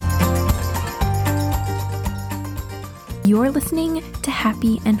You're listening to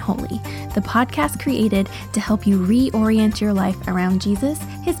Happy and Holy, the podcast created to help you reorient your life around Jesus,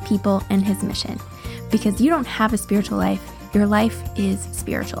 his people, and his mission. Because you don't have a spiritual life, your life is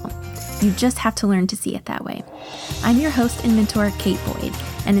spiritual. You just have to learn to see it that way. I'm your host and mentor, Kate Boyd,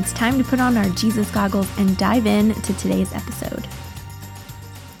 and it's time to put on our Jesus goggles and dive in to today's episode.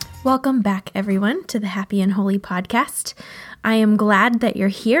 Welcome back, everyone, to the Happy and Holy podcast. I am glad that you're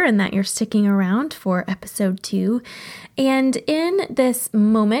here and that you're sticking around for episode 2. And in this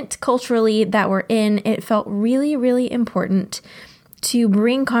moment, culturally, that we're in, it felt really, really important to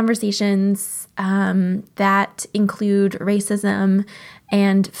bring conversations that include racism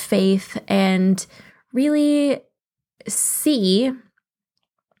and faith and really see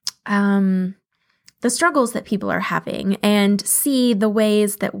the struggles that people are having and see the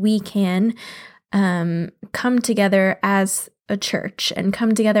ways that we can come together as a church and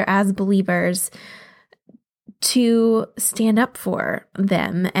come together as believers to stand up for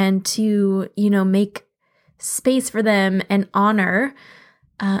them and to, make space for them and honor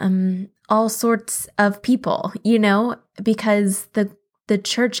all sorts of people, because the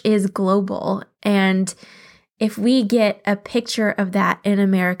church is global. And if we get a picture of that in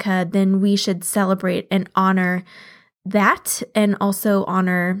America, then we should celebrate and honor that and also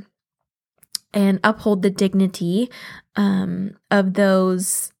honor and uphold the dignity of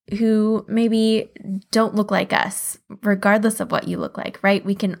those who maybe don't look like us, regardless of what you look like, right?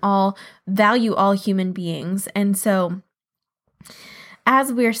 We can all value all human beings. And so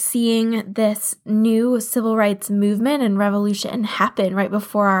as we're seeing this new civil rights movement and revolution happen right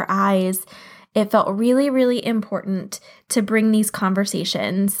before our eyes, it felt really, really important to bring these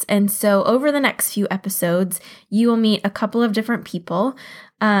conversations. And so over the next few episodes, you will meet a couple of different people,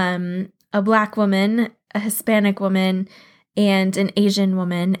 a Black woman, a Hispanic woman, and an Asian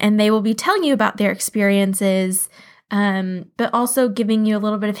woman, and they will be telling you about their experiences, but also giving you a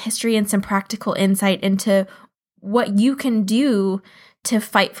little bit of history and some practical insight into what you can do to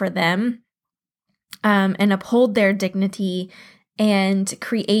fight for them and uphold their dignity and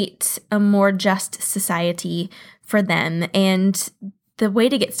create a more just society for them. And the way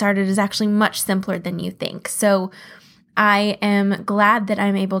to get started is actually much simpler than you think. So I am glad that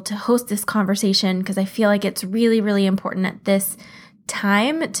I'm able to host this conversation because I feel like it's really, really important at this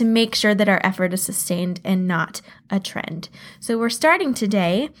time to make sure that our effort is sustained and not a trend. So we're starting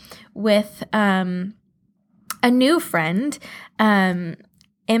today with a new friend, Mbo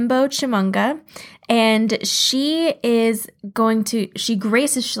Chimunga, and she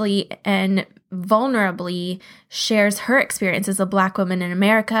graciously and vulnerably shares her experience as a Black woman in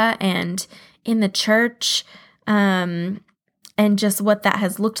America and in the church, and just what that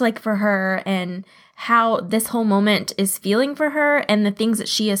has looked like for her and how this whole moment is feeling for her and the things that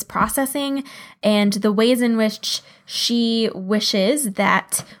she is processing and the ways in which she wishes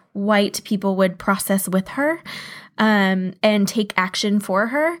that white people would process with her and take action for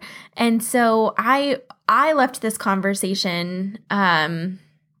her. And so I left this conversation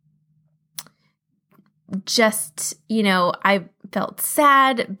I felt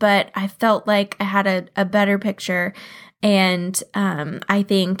sad, but I felt like I had a better picture. And I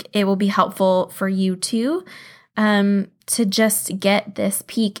think it will be helpful for you too, to just get this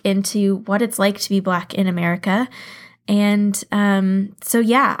peek into what it's like to be Black in America. And so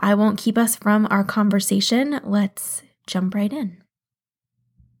I won't keep us from our conversation. Let's jump right in.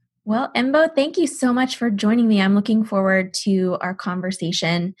 Well, Mbo, thank you so much for joining me. I'm looking forward to our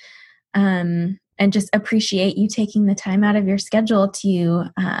conversation. And just appreciate you taking the time out of your schedule to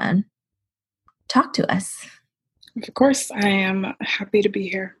talk to us. Of course, I am happy to be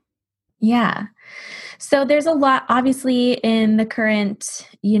here. Yeah. So there's a lot, obviously, in the current,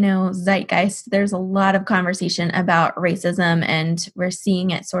 zeitgeist, there's a lot of conversation about racism, and we're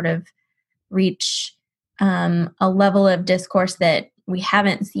seeing it sort of reach a level of discourse that we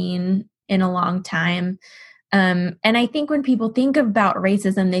haven't seen in a long time. And I think when people think about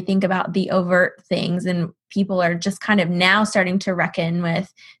racism, they think about the overt things, and people are just kind of now starting to reckon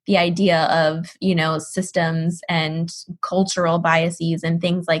with the idea of, systems and cultural biases and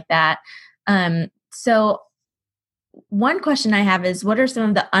things like that. So one question I have is, what are some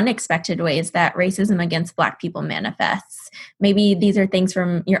of the unexpected ways that racism against Black people manifests? Maybe these are things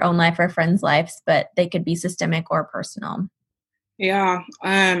from your own life or friends' lives, but they could be systemic or personal. Yeah.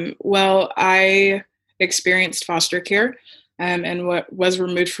 Well, I experienced foster care and what was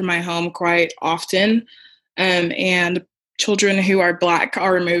removed from my home quite often. And children who are Black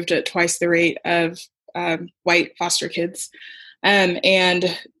are removed at twice the rate of white foster kids.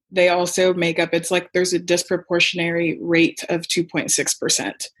 And they also make up, it's like there's a disproportionary rate of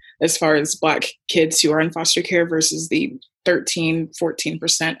 2.6% as far as Black kids who are in foster care versus the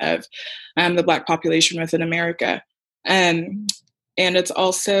 13-14% of the Black population within America. And it's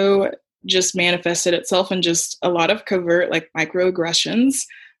also just manifested itself in just a lot of covert, like microaggressions.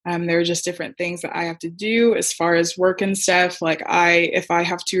 There are just different things that I have to do as far as work and stuff. Like if I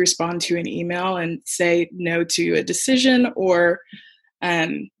have to respond to an email and say no to a decision or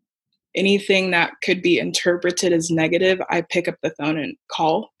anything that could be interpreted as negative, I pick up the phone and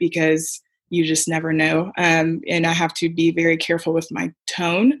call because you just never know. And I have to be very careful with my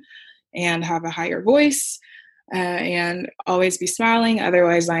tone and have a higher voice and always be smiling.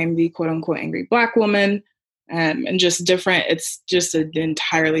 Otherwise, I'm the quote unquote angry Black woman. And just different. It's just an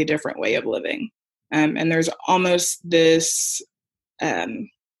entirely different way of living. And there's almost this kind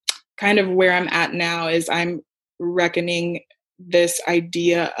of where I'm at now is I'm reckoning this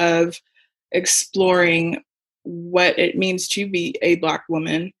idea of exploring what it means to be a Black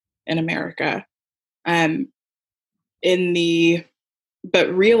woman in America. But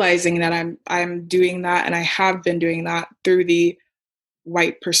realizing that I'm doing that, and I have been doing that through the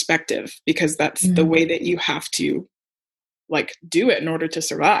white perspective, because that's the way that you have to like do it in order to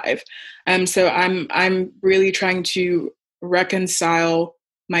survive. So I'm really trying to reconcile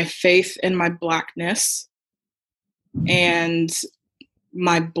my faith in my Blackness and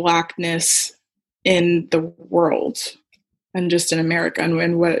my Blackness in the world and just in America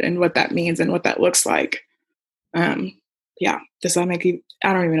and what that means and what that looks like. Yeah. Does that make you,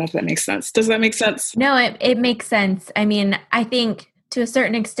 I don't even know if that makes sense. Does that make sense? No, it makes sense. I mean, I think to a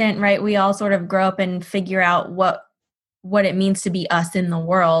certain extent, right, we all sort of grow up and figure out what it means to be us in the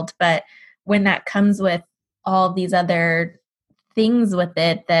world. But when that comes with all these other things with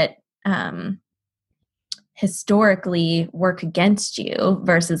it that historically work against you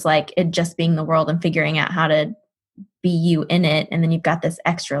versus like it just being the world and figuring out how to be you in it, and then you've got this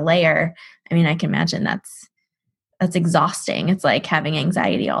extra layer. I mean, I can imagine that's exhausting. It's like having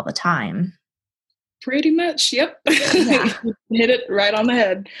anxiety all the time. Pretty much. Yep. Yeah. Hit it right on the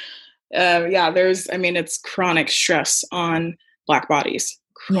head. It's chronic stress on Black bodies,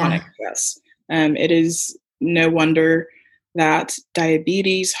 chronic stress. It is no wonder that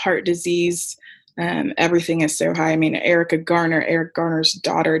diabetes, heart disease, everything is so high. I mean, Eric Garner's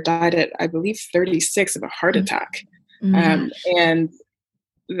daughter died at, I believe, 36 of a heart attack. And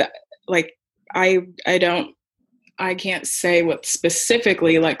that, like, I can't say what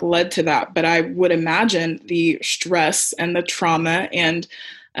specifically like led to that, but I would imagine the stress and the trauma and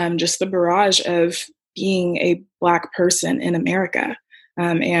just the barrage of being a Black person in America,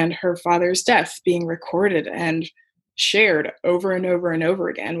 and her father's death being recorded and shared over and over and over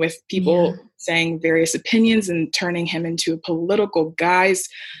again with people saying various opinions and turning him into a political guise,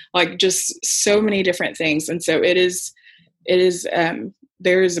 like just so many different things. And so it is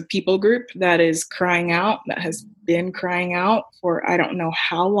there is a people group that is crying out, that has been crying out for I don't know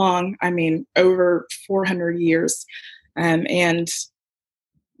how long. I mean, over 400 years. And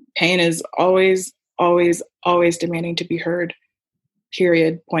pain is always, always, always demanding to be heard,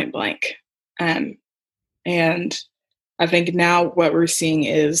 period, point blank. And I think now what we're seeing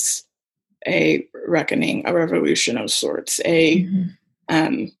is a reckoning, a revolution of sorts,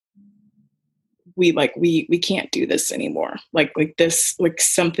 we can't do this anymore. Like this, like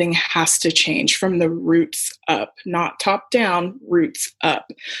something has to change from the roots up, not top down, roots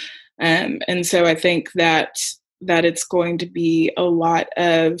up. And so I think that it's going to be a lot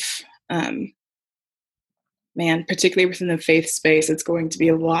of, particularly within the faith space, it's going to be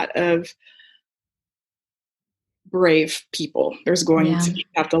a lot of brave people. There's going to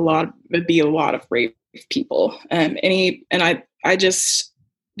be a lot of brave people.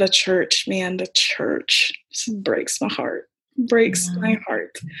 The church just breaks my heart. My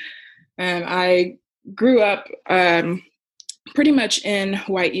heart. I grew up pretty much in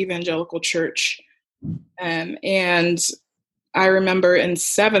white evangelical church. And I remember in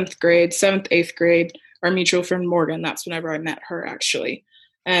 7th, 8th grade, our mutual friend Morgan, that's whenever I met her actually.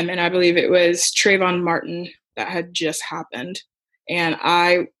 And I believe it was Trayvon Martin that had just happened. And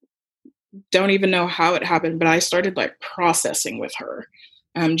I don't even know how it happened, but I started like processing with her.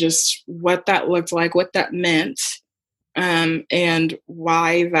 Just what that looked like, what that meant, and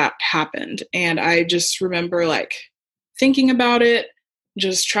why that happened. And I just remember like thinking about it,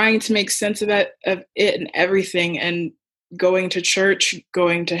 just trying to make sense of it and everything, and going to church,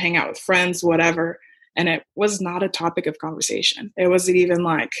 going to hang out with friends, whatever. And it was not a topic of conversation. It wasn't even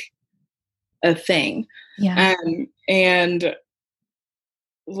like a thing. Yeah. And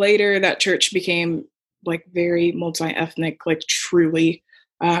later that church became like very multi-ethnic, like truly,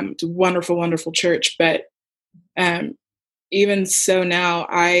 it's a wonderful, wonderful church. But even so now,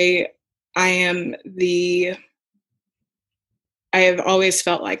 I am I have always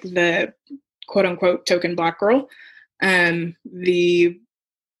felt like the quote unquote token Black girl, the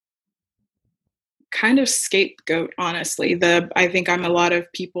kind of scapegoat, honestly. I think I'm a lot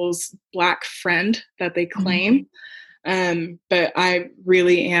of people's Black friend that they claim. But I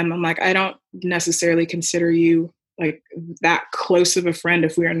really am. I'm like, I don't necessarily consider you like that close of a friend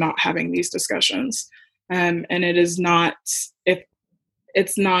if we are not having these discussions. And it is not, if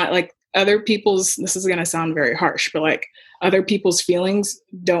it's not like other people's, this is going to sound very harsh, but like other people's feelings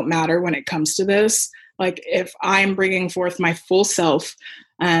don't matter when it comes to this. Like if I'm bringing forth my full self,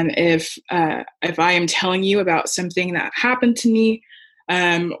 if I am telling you about something that happened to me,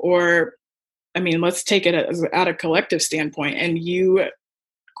 or I mean, let's take it at a collective standpoint, and you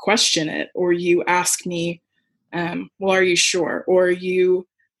question it, or you ask me, well, are you sure? Or you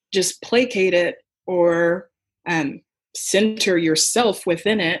just placate it, or center yourself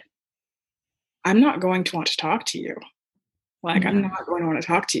within it. I'm not going to want to talk to you. Like, I'm not going to want to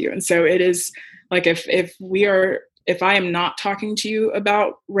talk to you. And so it is like, if I am not talking to you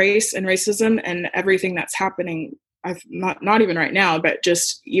about race and racism and everything that's happening, I've not even right now, but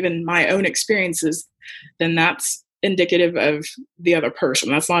just even my own experiences, then that's indicative of the other person.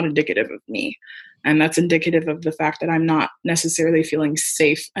 That's not indicative of me. And that's indicative of the fact that I'm not necessarily feeling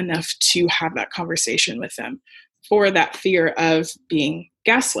safe enough to have that conversation with them for that fear of being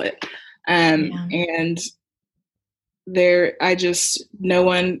gaslit. And no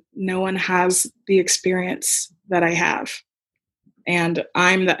one has the experience that I have. And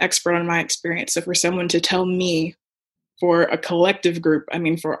I'm the expert on my experience. So for someone to tell me, for a collective group, I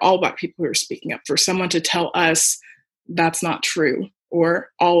mean, for all Black people who are speaking up, for someone to tell us that's not true, or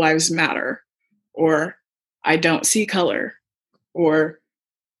all lives matter, or I don't see color, or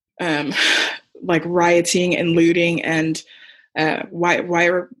like rioting and looting, and why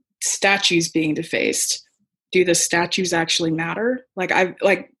are statues being defaced? Do the statues actually matter? I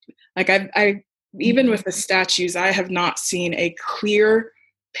even with the statues, I have not seen a clear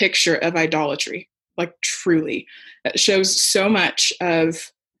picture of idolatry. Like truly, it shows so much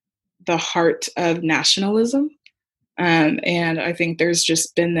of the heart of nationalism. And I think there's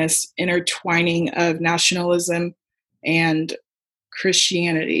just been this intertwining of nationalism and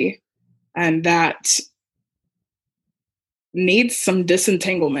Christianity, and that needs some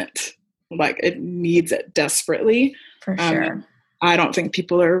disentanglement. Like it needs it desperately. For sure. I don't think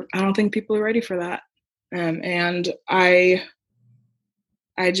people are ready for that. And I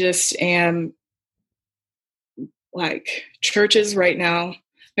just am like, churches right now,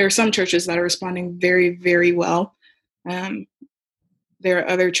 there are some churches that are responding very, very well. There are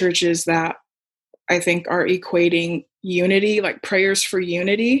other churches that I think are equating unity, like prayers for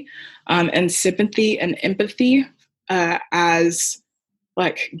unity, and sympathy and empathy, as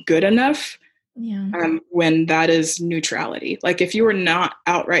like good enough. When that is neutrality. Like if you are not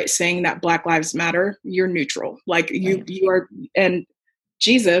outright saying that Black Lives Matter, you're neutral. Like you are, and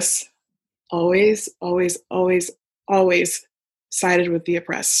Jesus always, always, always, always sided with the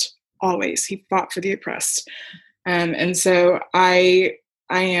oppressed. Always. He fought for the oppressed. And so I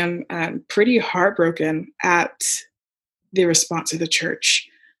am pretty heartbroken at the response of the church.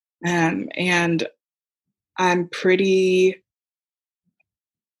 And I'm pretty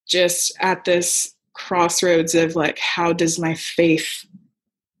just at this crossroads of like, how does my faith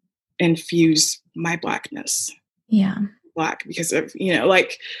infuse my Blackness? Yeah. Black, because of,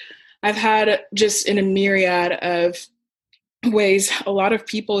 like I've had just in a myriad of ways, a lot of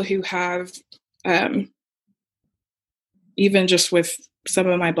people who have, even just with some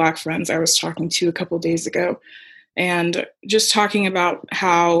of my Black friends I was talking to a couple of days ago, and just talking about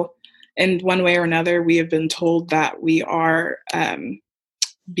how in one way or another, we have been told that we are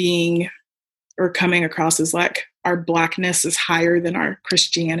being or coming across as like our Blackness is higher than our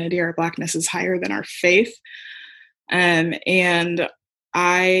Christianity, our Blackness is higher than our faith. And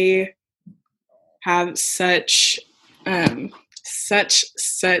I have so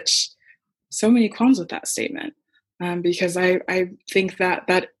many qualms with that statement, because I think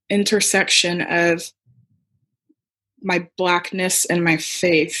that intersection of my Blackness and my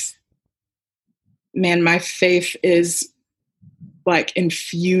faith, man, my faith is like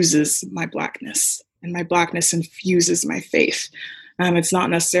infuses my Blackness, and my Blackness infuses my faith. It's not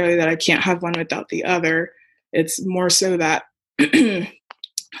necessarily that I can't have one without the other. It's more so that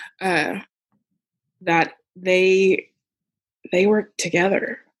that they work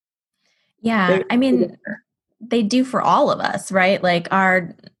together. Yeah, I mean, they do for all of us, right? Like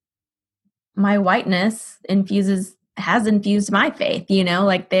my whiteness has infused my faith,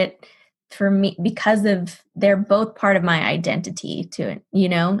 like that for me, because of they're both part of my identity to, you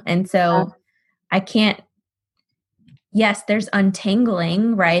know? And so I can't, yes, there's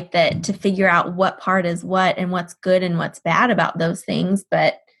untangling, right? That to figure out what part is what and what's good and what's bad about those things.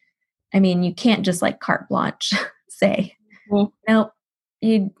 But I mean, you can't just like carte blanche say, Well, nope,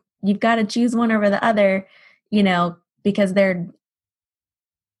 you've got to choose one over the other, you know, because they're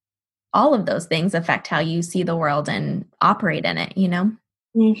all of those things affect how you see the world and operate in it, you know?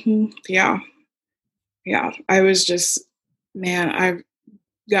 yeah. Yeah. I was just, man, I've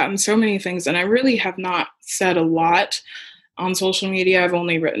gotten so many things, and I really have not said a lot on social media. I've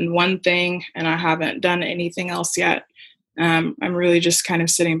only written one thing, and I haven't done anything else yet. I'm really just kind of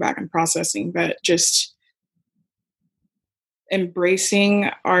sitting back and processing, but just embracing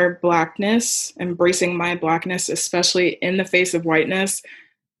our Blackness, embracing my Blackness, especially in the face of whiteness,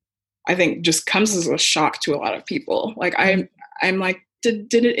 I think just comes as a shock to a lot of people. Like I'm like,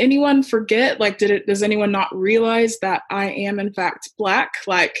 did anyone forget? Like, does anyone not realize that I am in fact Black?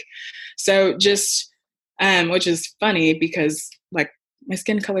 Like, so just, which is funny because like my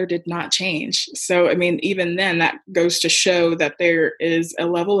skin color did not change. So, I mean, even then that goes to show that there is a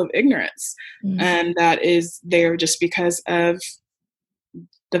level of ignorance and that is there just because of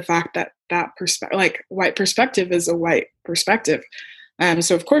the fact that that perspective, like white perspective is a white perspective.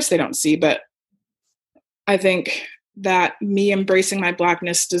 So of course they don't see, but I think that me embracing my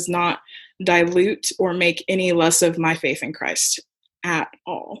Blackness does not dilute or make any less of my faith in Christ at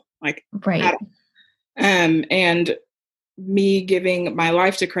all. Like, right. At all. And me giving my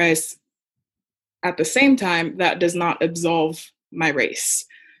life to Christ at the same time, that does not absolve my race.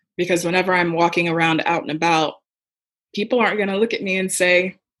 Because whenever I'm walking around out and about, people aren't going to look at me and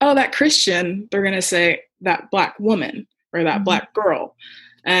say, oh, that Christian. They're going to say that Black woman or that Black girl.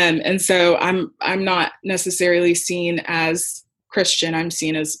 And so I'm not necessarily seen as Christian. I'm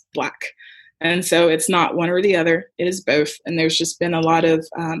seen as Black. And so it's not one or the other. It is both. And there's just been a lot of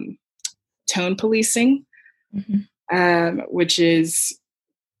tone policing, which is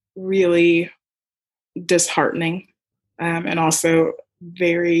really disheartening and also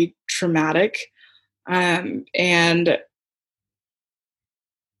very traumatic. And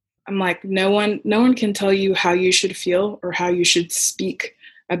I'm like, no one can tell you how you should feel or how you should speak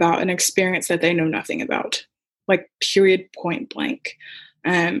about an experience that they know nothing about, like period, point blank.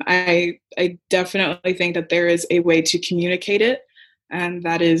 I definitely think that there is a way to communicate it, and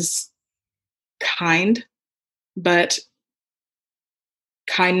that is kind, but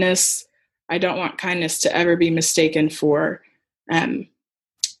kindness, I don't want kindness to ever be mistaken for, how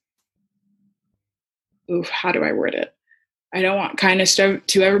do I word it? I don't want kindness to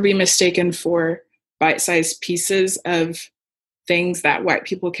ever be mistaken for bite-sized pieces of things that white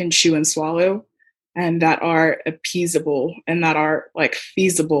people can chew and swallow and that are appeasable and that are like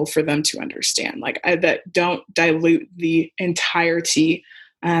feasible for them to understand. Like that don't dilute the entirety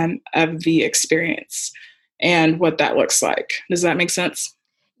of the experience and what that looks like. Does that make sense?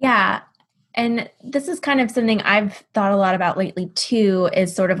 Yeah. And this is kind of something I've thought a lot about lately too,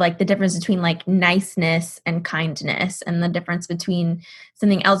 is sort of like the difference between like niceness and kindness, and the difference between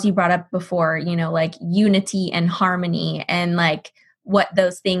something else you brought up before, you know, like unity and harmony, and like what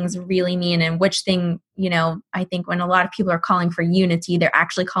those things really mean, and which thing, you know, I think when a lot of people are calling for unity, they're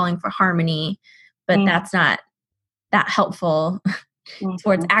actually calling for harmony, but that's not that helpful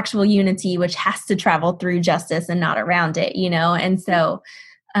towards actual unity, which has to travel through justice and not around it, you know? And so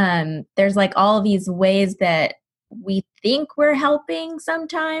there's like all these ways that we think we're helping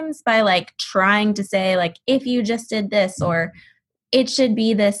sometimes by like trying to say like, if you just did this, or it should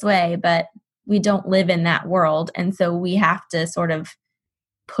be this way, but we don't live in that world. And so we have to sort of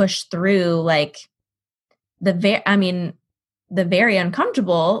push through like the very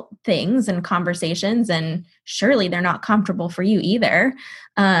uncomfortable things and conversations, and surely they're not comfortable for you either.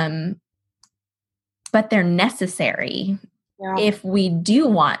 But they're necessary. Yeah. If we do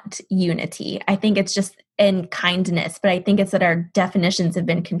want unity. I think it's just in kindness, but I think it's that our definitions have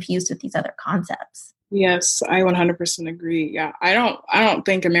been confused with these other concepts. Yes, I 100% agree. Yeah, I don't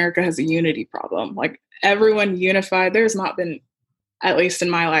think America has a unity problem. Like everyone unified. There's not been, at least in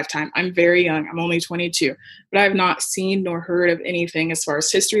my lifetime. I'm very young. I'm only 22, but I've not seen nor heard of anything as far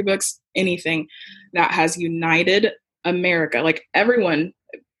as history books, anything that has united America. Like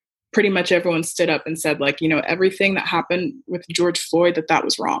pretty much everyone stood up and said, like, you know, everything that happened with George Floyd, that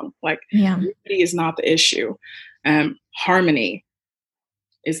was wrong. Like, unity is not the issue. Harmony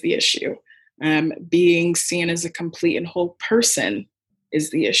is the issue. Being seen as a complete and whole person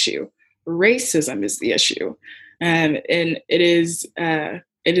is the issue. Racism is the issue. And it is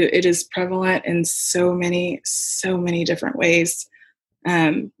prevalent in so many different ways.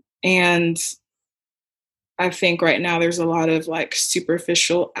 And I think right now there's a lot of like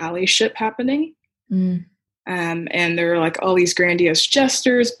superficial allyship happening. Mm. And there are like all these grandiose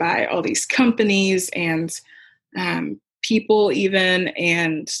gestures by all these companies and people even.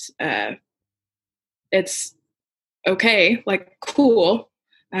 And it's okay, like cool.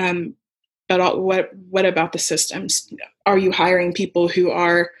 But what about the systems? Are you hiring people who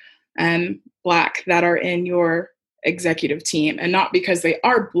are Black that are in your executive team? And not because they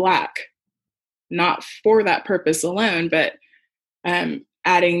are Black, not for that purpose alone, but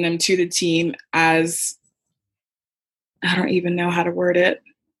adding them to the team as, I don't even know how to word it,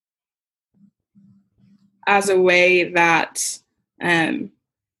 as a way that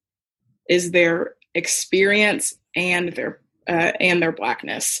is their experience and their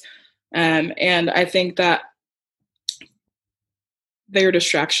Blackness. And I think that they're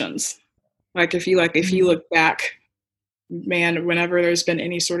distractions. Like if you look back, man, whenever there's been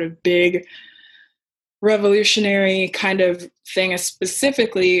any sort of big revolutionary kind of thing,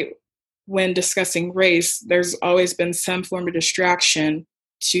 specifically when discussing race, there's always been some form of distraction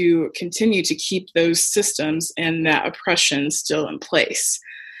to continue to keep those systems and that oppression still in place.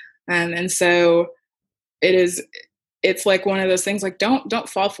 And so it's like one of those things, like, don't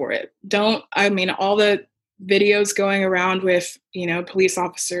fall for it. All the videos going around with, police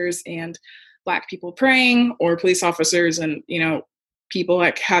officers and Black people praying, or police officers and, people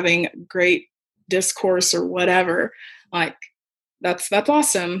like having great discourse or whatever, like that's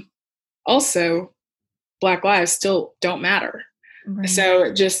awesome. Also, Black lives still don't matter. Right.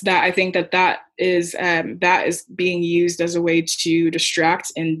 So just that, I think that is being used as a way to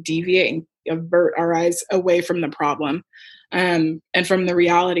distract and deviate and avert our eyes away from the problem, and from the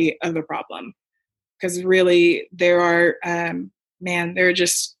reality of the problem. Because really, there are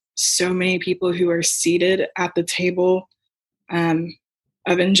just so many people who are seated at the table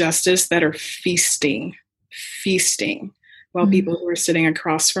of injustice that are feasting, while people who are sitting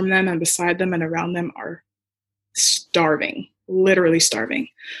across from them and beside them and around them are starving, literally starving.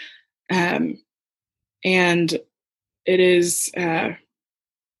 And it is,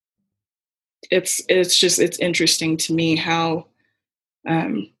 it's interesting to me how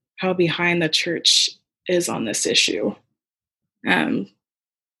behind the church is on this issue.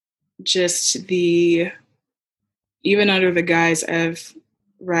 Even under the guise of,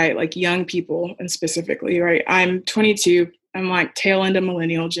 right, like young people, and specifically, right, I'm 22, I'm like tail end of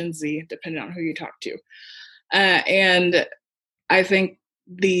millennial, Gen Z, depending on who you talk to. And I think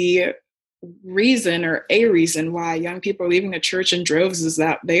the reason, or a reason, why young people are leaving the church in droves is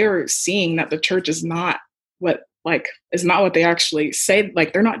that they are seeing that the church is not what they actually say.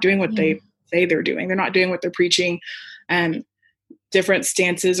 Like, they're not doing what they say they're doing. They're not doing what they're preaching. Different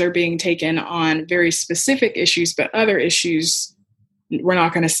stances are being taken on very specific issues, but other issues we're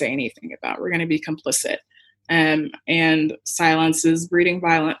not going to say anything about. We're going to be complicit. And silence is breeding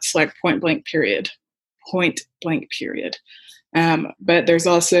violence, like point blank period. But there's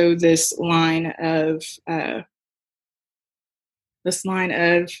also this line of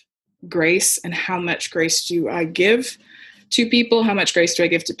grace, and how much grace do I give to people? How much grace do I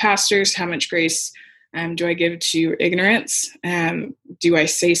give to pastors? How much grace do I give to ignorance? Do I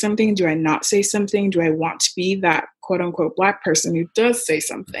say something? Do I not say something? Do I want to be that quote unquote Black person who does say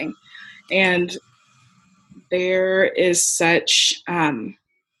something? And there is such,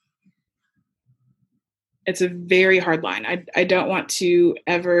 it's a very hard line. I don't want to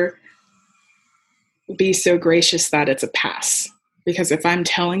ever be so gracious that it's a pass. Because if I'm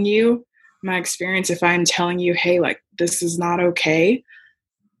telling you my experience, if I'm telling you, hey, like, this is not okay,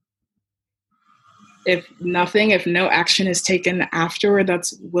 if no action is taken afterward,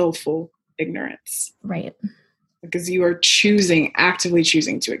 that's willful ignorance. Right. Because you are actively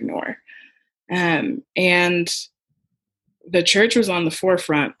choosing to ignore. And the church was on the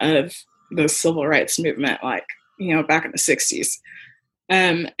forefront of the civil rights movement, like, back in the 60s.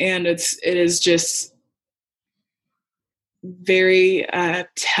 And it is just very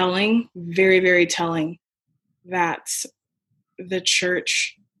telling, very, very telling that the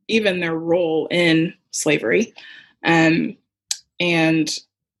church, even their role in slavery, and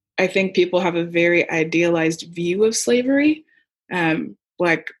I think people have a very idealized view of slavery.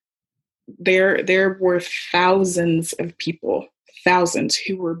 Like, there were thousands of people,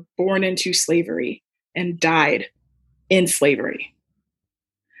 who were born into slavery and died in slavery.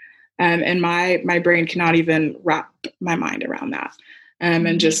 And my brain cannot even wrap my mind around that.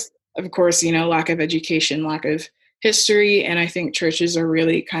 And just, of course, lack of education, lack of history. And I think churches are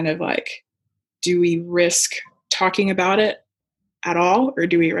really kind of like, do we risk talking about it at all? Or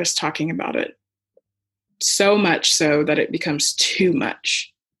do we risk talking about it so much so that it becomes too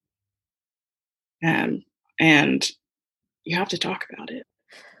much? And you have to talk about it.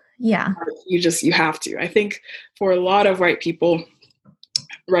 Yeah. You have to. I think for a lot of white people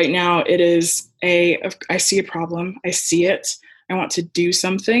right now, it is I see a problem. I see it. I want to do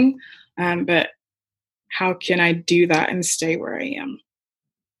something. But how can I do that and stay where I am?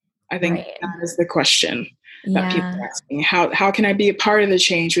 I think Right. that is the question that people Yeah. are asking. How can I be a part of the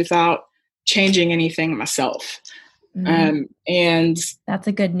change without changing anything myself? And That's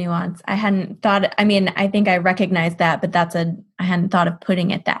a good nuance. I hadn't thought, I mean, I think I recognize that, but I hadn't thought of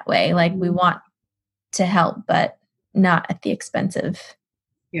putting it that way. Like we want to help, but not at the expense of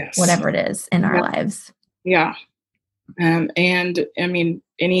yes, whatever it is in our lives. Yeah. And I mean,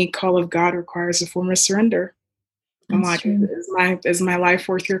 any call of God requires a form of surrender. I'm like, is my life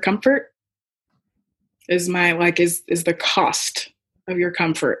worth your comfort? Is the cost of your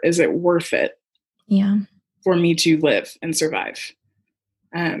comfort, is it worth it? Yeah. For me to live and survive.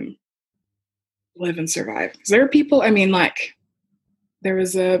 Live and survive. Because there are people, I mean, like, there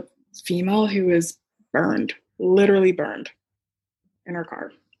was a female who was burned, literally burned in her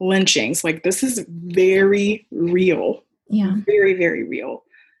car. Lynchings. Like, this is very real. Yeah. Very, very real.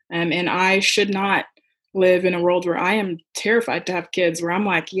 And I should not live in a world where I am terrified to have kids, where I'm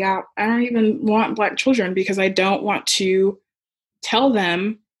like, yeah, I don't even want Black children because I don't want to tell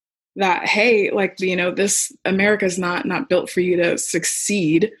them that, hey, like, this America is not built for you to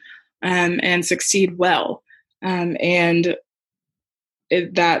succeed, and succeed well. And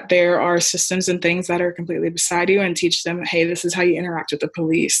that there are systems and things that are completely beside you, and teach them, hey, this is how you interact with the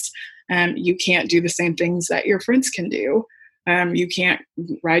police. You can't do the same things that your friends can do. You can't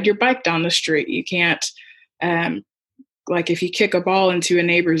ride your bike down the street. You can't, like, if you kick a ball into a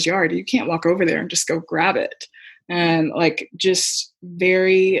neighbor's yard, you can't walk over there and just go grab it. Like, just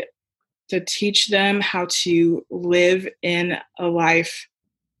to teach them how to live in a life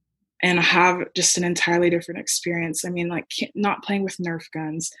and have just an entirely different experience. I mean, like, not playing with Nerf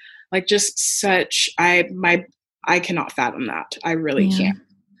guns, like, just I cannot fathom that. I really can't.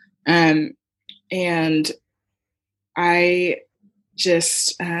 And I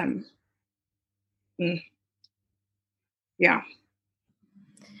just, yeah.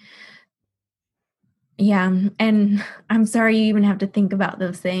 Yeah. And I'm sorry you even have to think about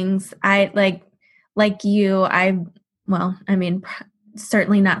those things. I like you, well, I mean,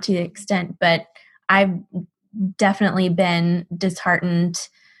 certainly not to the extent, but I've definitely been disheartened,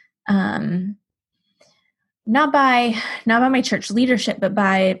 not by my church leadership, but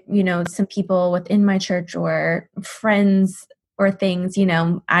by, some people within my church or friends or things.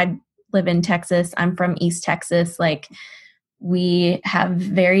 I live in Texas. I'm from East Texas. Like, we have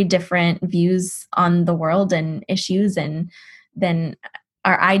very different views on the world and issues I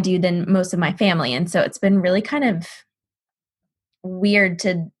do than most of my family. And so it's been really kind of weird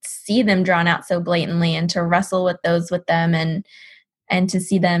to see them drawn out so blatantly and to wrestle with them and to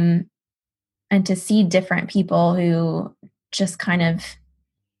see them and to see different people who just kind of,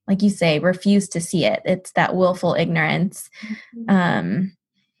 like you say, refuse to see it. It's that willful ignorance.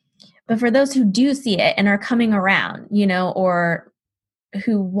 But for those who do see it and are coming around, or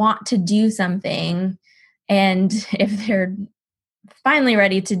who want to do something, and if they're finally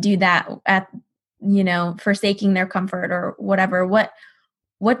ready to do that forsaking their comfort or whatever, what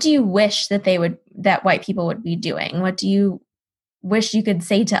do you wish that white people would be doing? What do you wish you could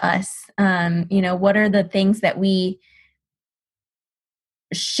say to us? What are the things that we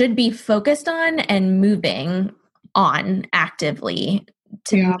should be focused on and moving on actively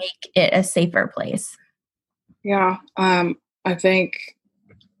to make it a safer place? Yeah. I think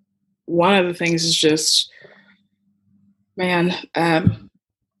one of the things is just, man,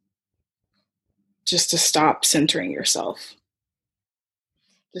 just to stop centering yourself.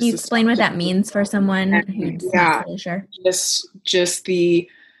 Can you explain what that means for someone who's not really sure? Just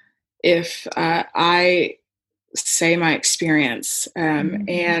if I say my experience,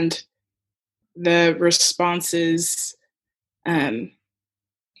 and the responses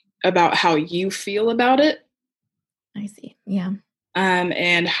about how you feel about it. I see. Yeah.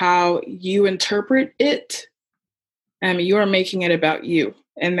 And how you interpret it, you are making it about you,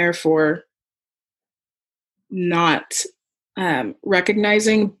 and therefore not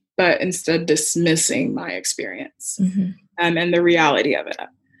recognizing, but instead dismissing my experience, and the reality of it.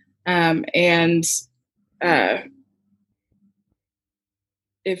 And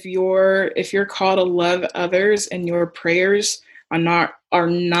if you're called to love others, and your prayers are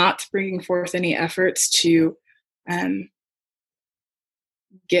not bringing forth any efforts to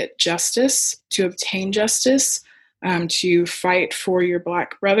get justice, to obtain justice, to fight for your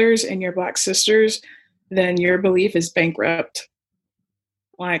Black brothers and your Black sisters, then your belief is bankrupt.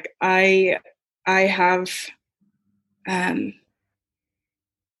 Like, I I have um,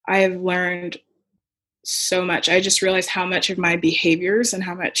 I have learned so much. I just realized how much of my behaviors and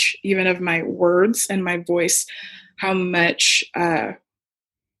how much even of my words and my voice, how much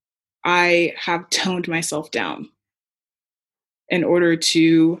I have toned myself down in order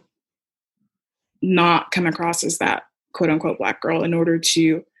to not come across as that quote unquote Black girl, in order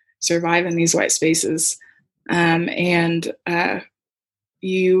to survive in these white spaces. And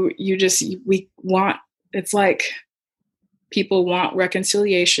we want, it's like people want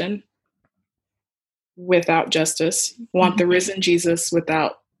reconciliation without justice, want the risen Jesus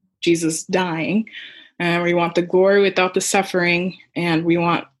without Jesus dying. We want the glory without the suffering, and we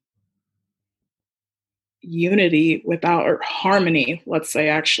want unity without, or harmony, let's say,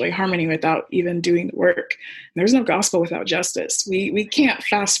 actually harmony without even doing the work. And there's no gospel without justice. We can't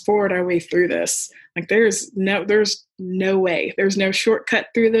fast forward our way through this. Like there's no way, there's no shortcut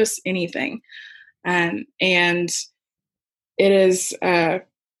through this anything. And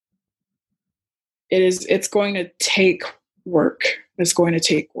it's going to take work. It's going to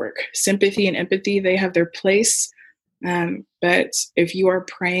take work. Sympathy and empathy, they have their place. But if you are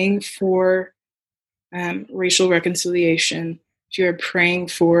praying for racial reconciliation, if you're praying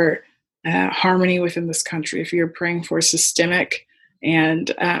for harmony within this country, if you're praying for systemic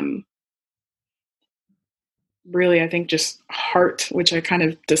and really, I think just heart, which I kind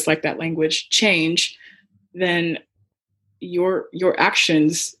of dislike that language, change, then your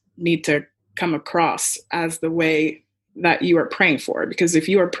actions need to come across as the way that you are praying for. Because if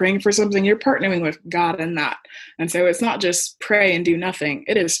you are praying for something, you're partnering with God in that. And so it's not just pray and do nothing.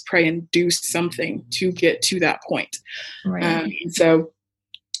 It is pray and do something to get to that point. Right. So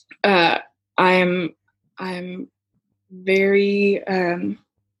I'm very,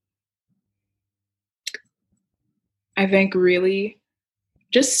 I think really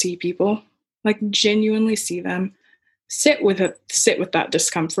just see people, like genuinely see them. Sit with that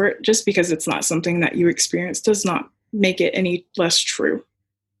discomfort. Just because it's not something that you experience does not make it any less true.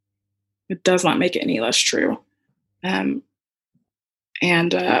 It does not make it any less true. And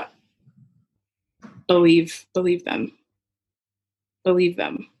believe them. Believe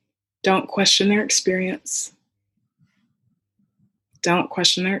them. Don't question their experience. Don't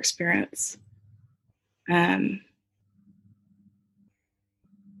question their experience. That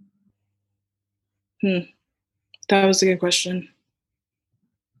was a good question.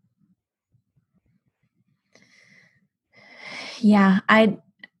 Yeah,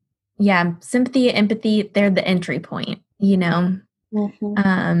 sympathy, empathy, they're the entry point, you know?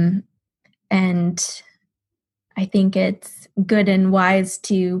 Mm-hmm. And I think it's good and wise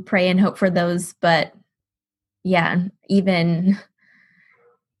to pray and hope for those, but yeah, even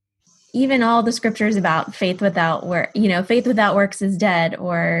all the scriptures about faith without work, faith without works is dead,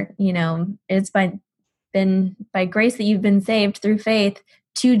 or, it's been by grace that you've been saved through faith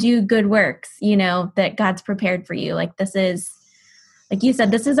to do good works, that God's prepared for you. Like this is, like you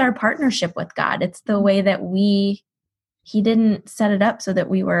said, this is our partnership with God. It's the way that he didn't set it up so that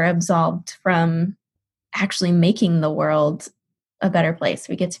we were absolved from actually making the world a better place.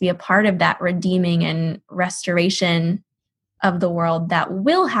 We get to be a part of that redeeming and restoration of the world that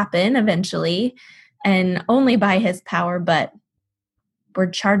will happen eventually, and only by his power, but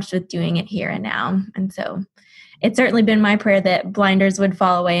we're charged with doing it here and now. And so it's certainly been my prayer that blinders would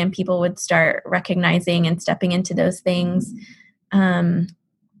fall away and people would start recognizing and stepping into those things. And,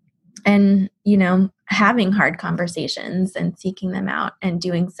 having hard conversations and seeking them out and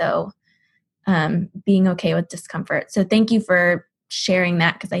doing so, being okay with discomfort. So thank you for sharing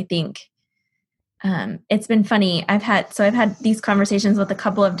that, because I think it's been funny. I've had these conversations with a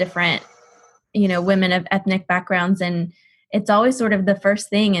couple of different, women of ethnic backgrounds, and it's always sort of the first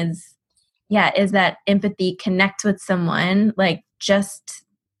thing is that empathy, connect with someone, like just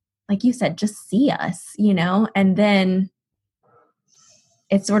like you said, just see us, and then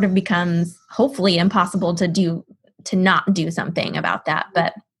it sort of becomes hopefully impossible to not do something about that.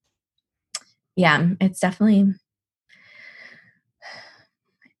 But yeah, it's definitely,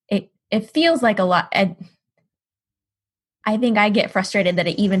 it feels like a lot. I think I get frustrated that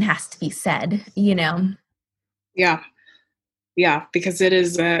it even has to be said, Yeah, because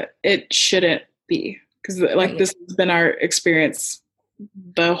it shouldn't be, because like this has been our experience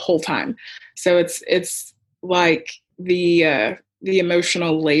the whole time. So it's like the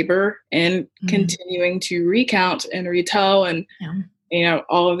emotional labor and continuing to recount and retell and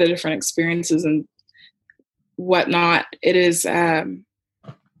all of the different experiences and whatnot. It is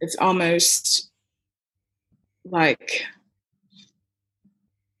it's almost like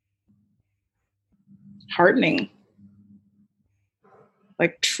heartening,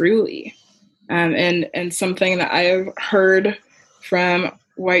 like truly. And something that I have heard from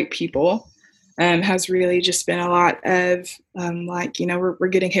white people has really just been a lot of like, we're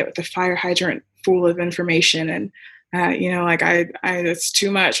getting hit with a fire hydrant full of information, and like I it's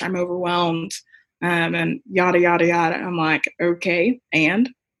too much. I'm overwhelmed, and yada yada yada. I'm like, okay, and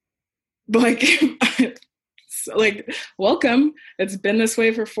like, like, welcome. It's been this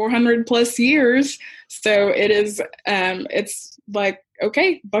way for 400 plus years, so it is. It's like,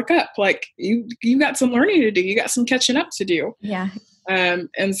 okay, buck up. Like you got some learning to do. You got some catching up to do. Yeah.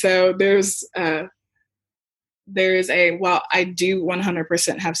 And so there's well, I do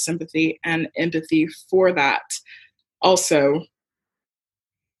 100% have sympathy and empathy for that. Also,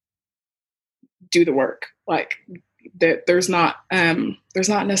 do the work. Like there's not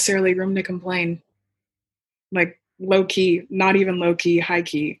necessarily room to complain. Like low key, not even low key, high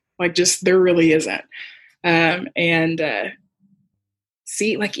key. Like just there really isn't. And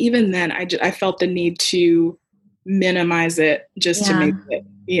see, like even then, I felt the need to minimize it just to make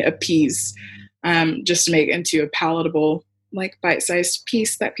it appease, just to make it into a palatable, like bite-sized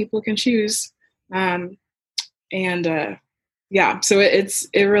piece that people can choose. So it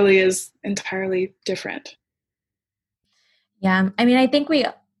really is entirely different. Yeah. I mean, I think we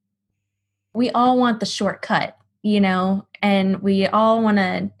all want the shortcut, and we all want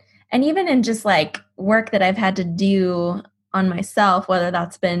to, and even in just like work that I've had to do on myself, whether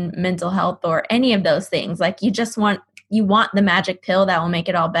that's been mental health or any of those things, like you want the magic pill that will make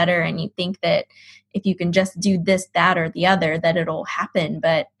it all better. And you think that if you can just do this, that, or the other, that it'll happen.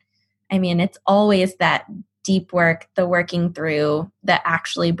 But I mean, it's always that deep work, the working through that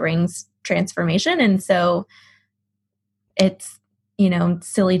actually brings transformation. And so it's,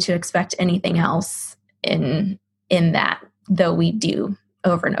 silly to expect anything else in that, though we do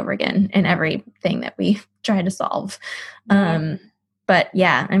over and over again in everything that we try to solve. But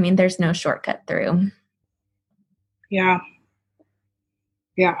yeah, I mean, there's no shortcut through. Yeah.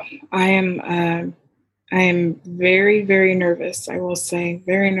 I am very, very nervous. I will say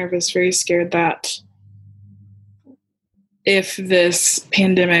very nervous, very scared that if this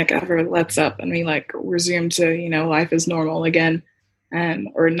pandemic ever lets up and we like resume to, life is normal again,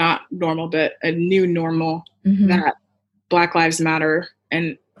 or not normal, but a new normal, that Black Lives Matter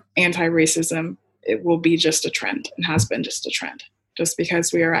and anti-racism, it will be just a trend and has been just a trend, just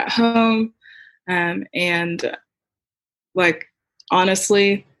because we are at home. And like,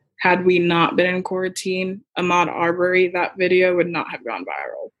 honestly, had we not been in quarantine, Ahmaud Arbery, that video would not have gone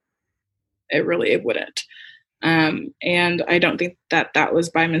viral. It wouldn't. And I don't think that was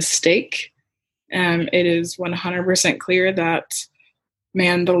by mistake. It is 100% clear that,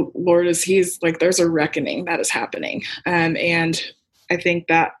 man, the Lord he's like, there's a reckoning that is happening. And I think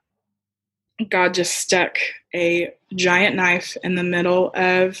that God just stuck a giant knife in the middle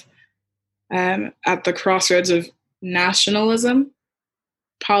of, at the crossroads of nationalism,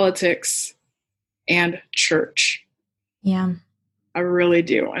 politics, and church. Yeah. I really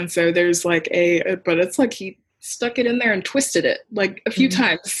do. And so there's like but it's like he stuck it in there and twisted it like a few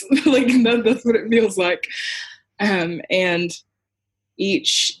times. Like that's what it feels like. And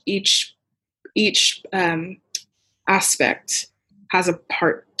each aspect has a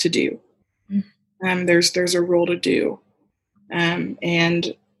part to do. There's a role to do.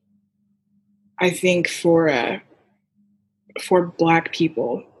 And I think for Black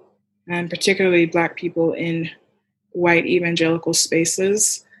people, and particularly Black people in white evangelical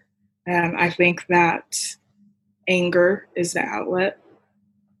spaces, I think that anger is the outlet.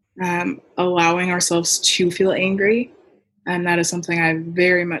 Allowing ourselves to feel angry, and that is something I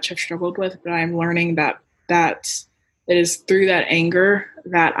very much have struggled with, but I'm learning that it is through that anger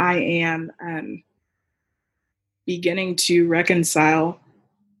that I am beginning to reconcile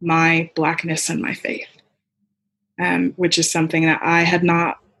my Blackness and my faith, which is something that I had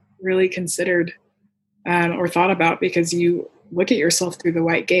not really considered or thought about, because you look at yourself through the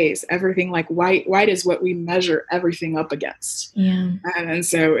white gaze. Everything like white is what we measure everything up against. Yeah. And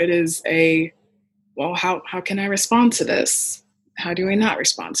so it is how can I respond to this? How do I not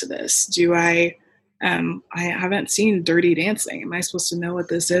respond to this? Do I haven't seen Dirty Dancing. Am I supposed to know what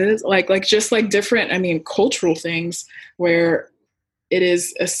this is? Like just like different, cultural things where it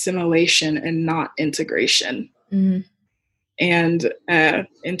is assimilation and not integration. And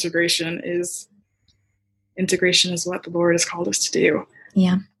integration is what the Lord has called us to do.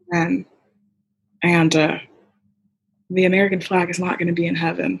 Yeah. And the American flag is not going to be in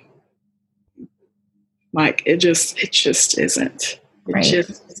heaven. Like it just isn't. It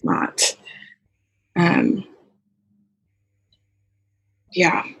just is not. I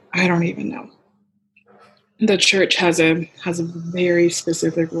don't even know. The church has a very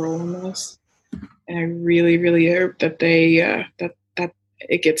specific role in this. And I really, really hope that they that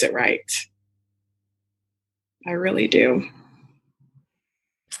it gets it right. I really do.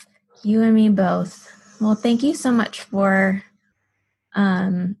 You and me both. Well, thank you so much for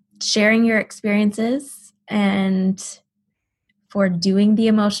sharing your experiences and for doing the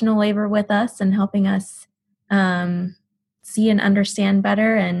emotional labor with us and helping us see and understand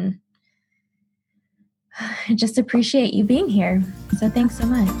better. And I just appreciate you being here. So thanks so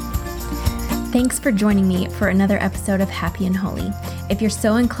much. Thanks for joining me for another episode of Happy and Holy. If you're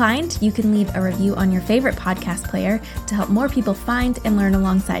so inclined, you can leave a review on your favorite podcast player to help more people find and learn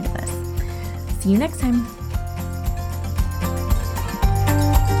alongside of us. See you next time.